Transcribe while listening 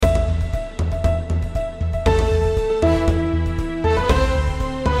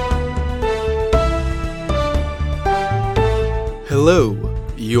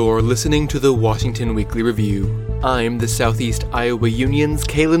You're listening to the Washington Weekly Review. I'm the Southeast Iowa Union's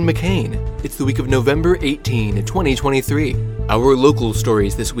Kaylin McCain. It's the week of November 18, 2023. Our local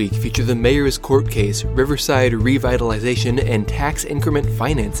stories this week feature the mayor's court case, Riverside revitalization, and tax increment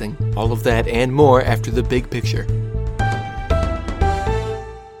financing. All of that and more after the big picture.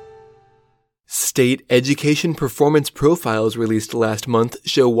 State education performance profiles released last month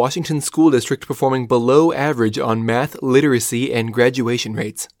show Washington School District performing below average on math, literacy, and graduation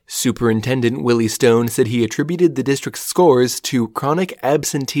rates. Superintendent Willie Stone said he attributed the district's scores to chronic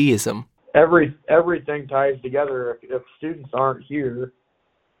absenteeism. Everything ties together. If students aren't here,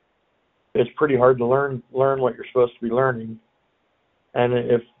 it's pretty hard to learn what you're supposed to be learning. And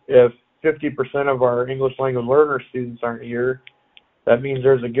if 50% of our English language learner students aren't here, that means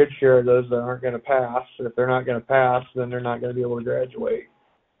there's a good share of those that aren't going to pass. If they're not going to pass, then they're not going to be able to graduate.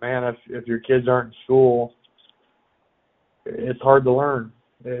 Man, if your kids aren't in school, it's hard to learn.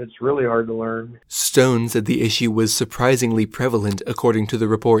 It's really hard to learn. Stone said the issue was surprisingly prevalent, according to the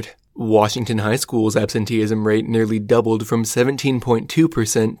report. Washington High School's absenteeism rate nearly doubled from 17.2%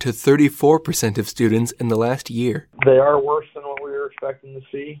 to 34% of students in the last year. They are worse than what we were expecting to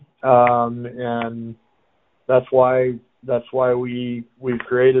see, and that's why we've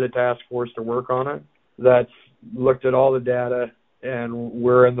created a task force to work on it. That's looked at all the data, and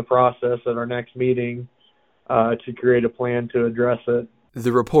we're in the process at our next meeting to create a plan to address it.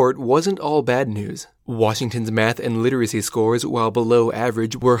 The report wasn't all bad news. Washington's math and literacy scores, while below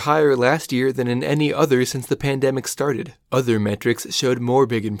average, were higher last year than in any other since the pandemic started. Other metrics showed more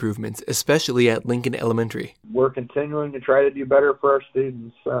big improvements, especially at Lincoln Elementary. We're continuing to try to do better for our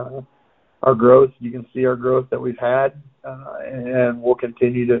students. Our growth, you can see our growth that we've had, and we'll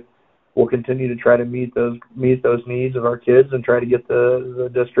continue to try to meet those needs of our kids and try to get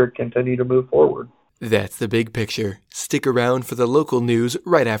the district continue to move forward. That's the big picture. Stick around for the local news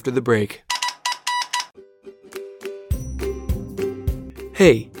right after the break.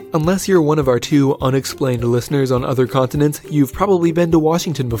 Hey, unless you're one of our two unexplained listeners on other continents, you've probably been to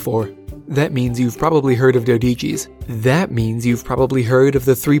Washington before. That means you've probably heard of Dodici's. That means you've probably heard of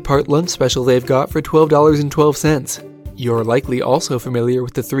the 3-part lunch special they've got for $12.12. You're likely also familiar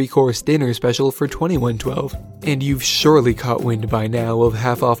with the 3-course dinner special for $21.12. And you've surely caught wind by now of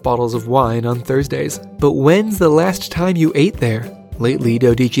half-off bottles of wine on Thursdays. But when's the last time you ate there? Lately,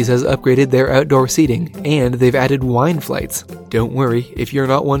 Dodici's has upgraded their outdoor seating, and they've added wine flights. Don't worry, if you're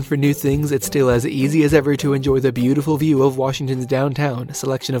not one for new things, it's still as easy as ever to enjoy the beautiful view of Washington's downtown,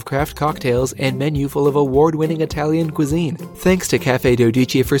 selection of craft cocktails, and menu full of award-winning Italian cuisine. Thanks to Cafe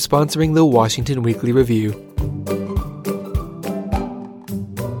Dodici for sponsoring the Washington Weekly Review.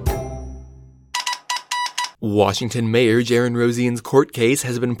 Washington Mayor Jaron Rosean's court case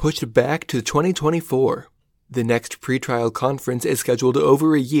has been pushed back to 2024. The next pretrial conference is scheduled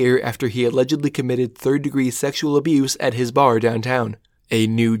over a year after he allegedly committed third-degree sexual abuse at his bar downtown. A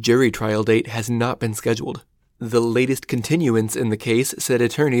new jury trial date has not been scheduled. The latest continuance in the case said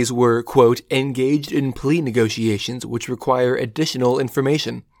attorneys were, quote, engaged in plea negotiations which require additional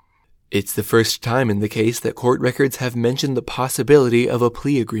information. It's the first time in the case that court records have mentioned the possibility of a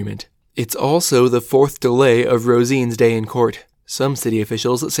plea agreement. It's also the fourth delay of Rosean's day in court. Some city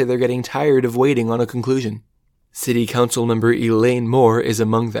officials say they're getting tired of waiting on a conclusion. City Council member Elaine Moore is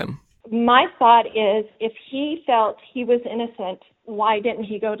among them. My thought is, if he felt he was innocent, why didn't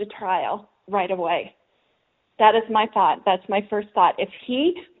he go to trial right away? That is my thought. That's my first thought. If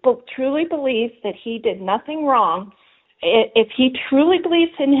he truly believes that he did nothing wrong, if he truly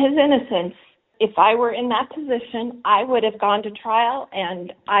believes in his innocence, if I were in that position, I would have gone to trial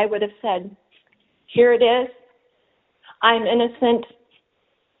and I would have said, here it is, I'm innocent,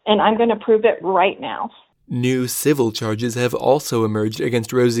 and I'm going to prove it right now. New civil charges have also emerged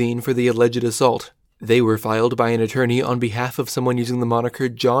against Rosean for the alleged assault. They were filed by an attorney on behalf of someone using the moniker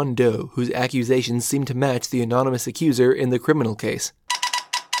John Doe, whose accusations seem to match the anonymous accuser in the criminal case.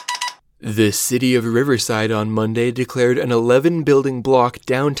 The city of Riverside on Monday declared an 11-building block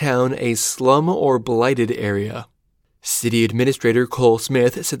downtown a slum or blighted area. City Administrator Cole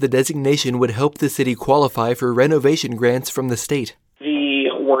Smith said the designation would help the city qualify for renovation grants from the state. The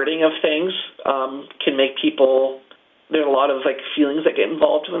wording of things can make people, there's a lot of feelings that get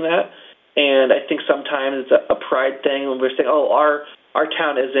involved in that, and I think sometimes it's a pride thing when we're saying, oh, our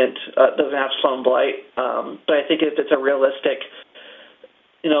town doesn't have slum blight, but I think if it's a realistic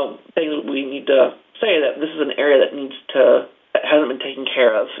thing, we need to say that this is an area that hasn't been taken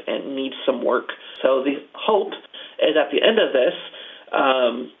care of and needs some work. So the hope is at the end of this,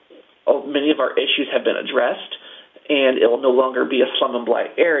 many of our issues have been addressed, and it will no longer be a slum and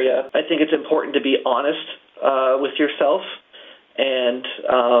blight area. I think it's important to be honest with yourself and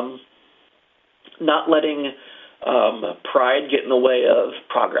not letting pride get in the way of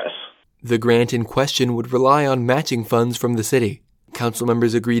progress. The grant in question would rely on matching funds from the city. Council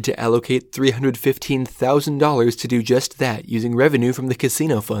members agreed to allocate $315,000 to do just that, using revenue from the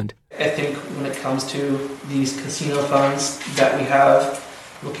casino fund. I think when it comes to these casino funds that we have,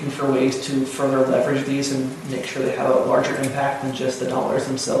 looking for ways to further leverage these and make sure they have a larger impact than just the dollars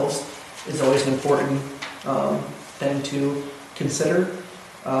themselves is always an important thing to consider.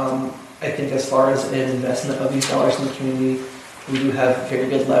 I think as far as an investment of these dollars in the community, we do have very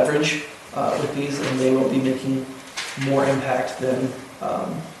good leverage with these, and they will be making more impact than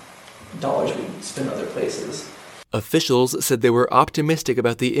dollars we spend other places. Officials said they were optimistic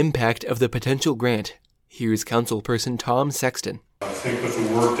about the impact of the potential grant. Here's councilperson Tom Sexton. I think with the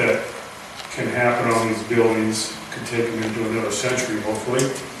work that can happen on these buildings could take them into another century, hopefully.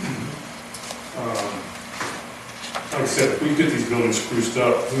 Like I said, if we get these buildings spruced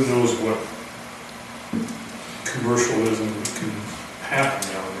up, who knows what commercialism can happen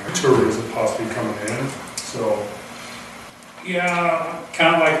down there. Tourism possibly coming in. So, yeah,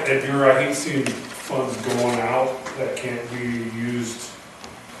 kind of like Edgar, I hate seeing funds going out that can't be used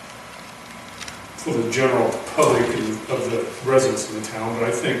for the general public and of the residents of the town, but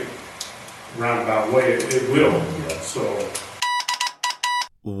I think roundabout way it will. So.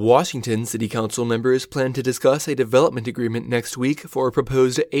 Washington City Council members plan to discuss a development agreement next week for a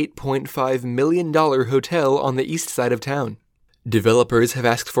proposed $8.5 million hotel on the east side of town. Developers have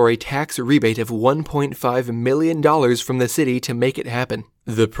asked for a tax rebate of $1.5 million from the city to make it happen.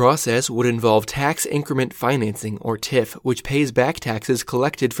 The process would involve tax increment financing, or TIF, which pays back taxes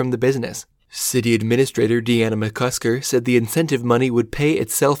collected from the business. City Administrator Deanna McCusker said the incentive money would pay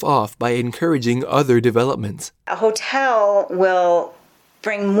itself off by encouraging other developments. A hotel will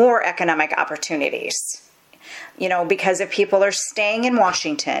bring more economic opportunities. Because if people are staying in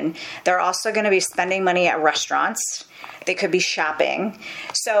Washington, they're also going to be spending money at restaurants. They could be shopping.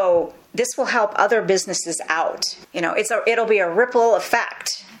 So this will help other businesses out. It'll be a ripple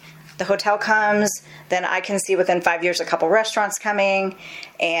effect. The hotel comes, then I can see within 5 years a couple restaurants coming,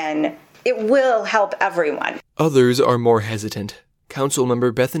 and it will help everyone. Others are more hesitant.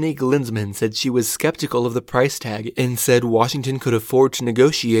 Councilmember Bethany Glinsman said she was skeptical of the price tag and said Washington could afford to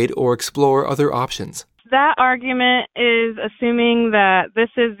negotiate or explore other options. That argument is assuming that this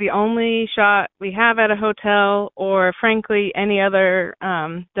is the only shot we have at a hotel or, frankly, any other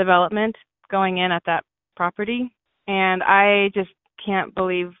development going in at that property. And I just can't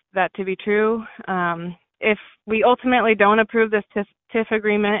believe that to be true. If we ultimately don't approve this TIF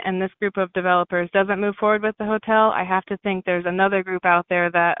agreement and this group of developers doesn't move forward with the hotel, I have to think there's another group out there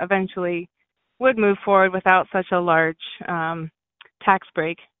that eventually would move forward without such a large tax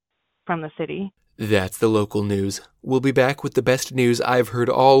break from the city. That's the local news. We'll be back with the best news I've heard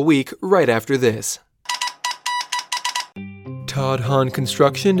all week right after this. Todd Hahn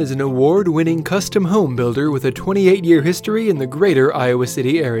Construction is an award-winning custom home builder with a 28-year history in the greater Iowa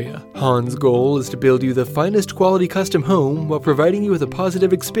City area. Hahn's goal is to build you the finest quality custom home while providing you with a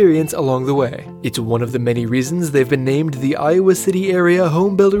positive experience along the way. It's one of the many reasons they've been named the Iowa City Area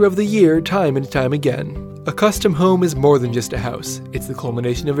Home Builder of the Year time and time again. A custom home is more than just a house. It's the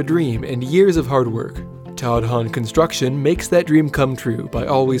culmination of a dream and years of hard work. Todd Hahn Construction makes that dream come true by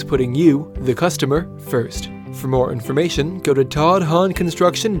always putting you, the customer, first. For more information, go to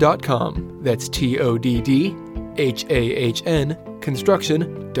toddhahnconstruction.com. That's TODDHAHN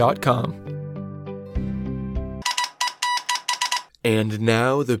construction.com. And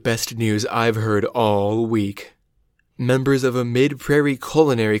now the best news I've heard all week. Members of a Mid-Prairie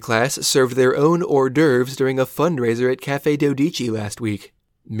culinary class served their own hors d'oeuvres during a fundraiser at Cafe Dodici last week.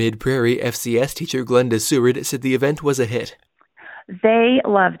 Mid-Prairie FCS teacher Glenda Seward said the event was a hit. They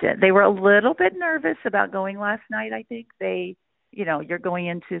loved it. They were a little bit nervous about going last night, I think. You're going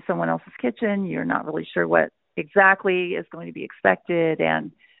into someone else's kitchen. You're not really sure what exactly is going to be expected.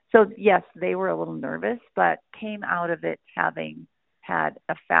 And so, yes, they were a little nervous, but came out of it having had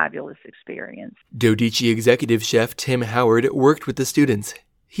a fabulous experience. Dodici executive chef Tim Howard worked with the students.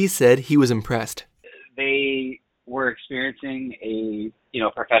 He said he was impressed. They were experiencing a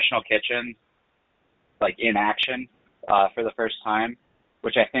professional kitchen, like in action, for the first time,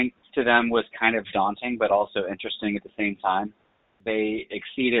 which I think to them was kind of daunting, but also interesting at the same time. They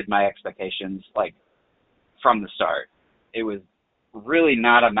exceeded my expectations, like from the start. It was really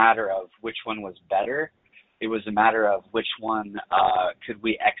not a matter of which one was better. It was a matter of which one could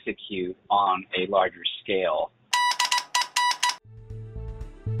we execute on a larger scale.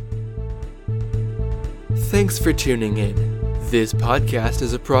 Thanks for tuning in. This podcast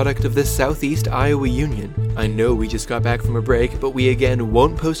is a product of the Southeast Iowa Union. I know we just got back from a break, but we again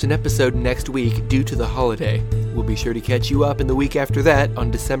won't post an episode next week due to the holiday. We'll be sure to catch you up in the week after that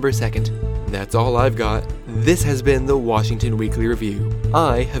on December 2nd. That's all I've got. This has been the Washington Weekly Review.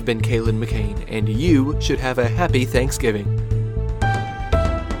 I have been Kaylin McCain, and you should have a happy Thanksgiving.